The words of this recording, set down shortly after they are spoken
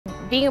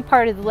Being a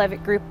part of the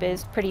Leavitt group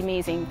is pretty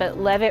amazing, but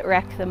Leavitt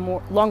Rec, the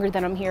longer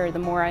that I'm here, the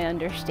more I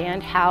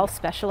understand how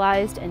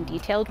specialized and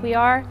detailed we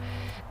are.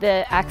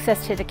 The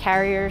access to the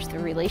carriers, the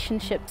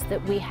relationships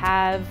that we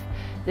have,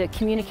 the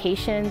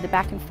communication, the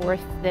back and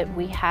forth that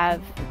we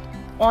have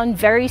on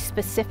very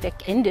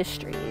specific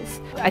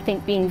industries. I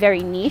think being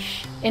very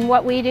niche in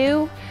what we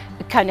do,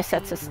 it kind of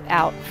sets us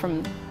out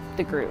from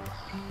the group.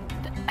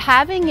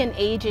 Having an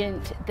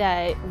agent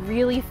that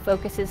really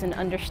focuses and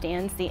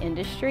understands the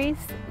industries,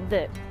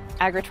 the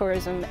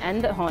agritourism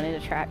and the haunted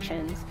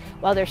attractions,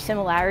 while there's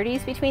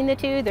similarities between the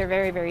two, they're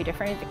very, very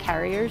different. The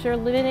carriers are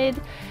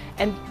limited,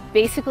 and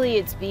basically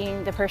it's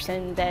being the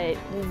person that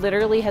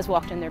literally has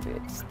walked in their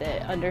boots,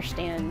 that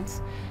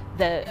understands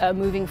a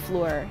moving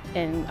floor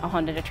in a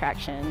haunted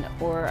attraction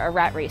or a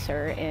rat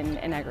racer in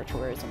an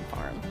agritourism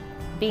farm.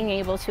 Being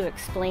able to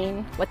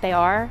explain what they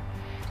are,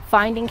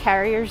 finding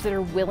carriers that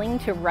are willing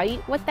to write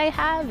what they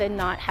have and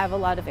not have a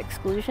lot of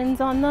exclusions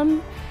on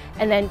them,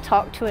 and then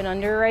talk to an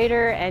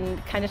underwriter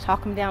and kind of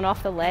talk them down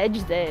off the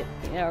ledge that,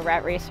 you know, a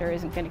rat racer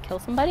isn't going to kill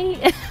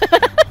somebody.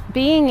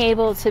 Being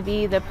able to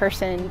be the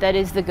person that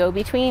is the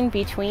go-between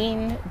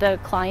between the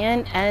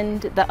client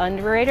and the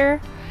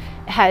underwriter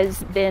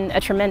has been a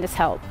tremendous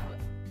help.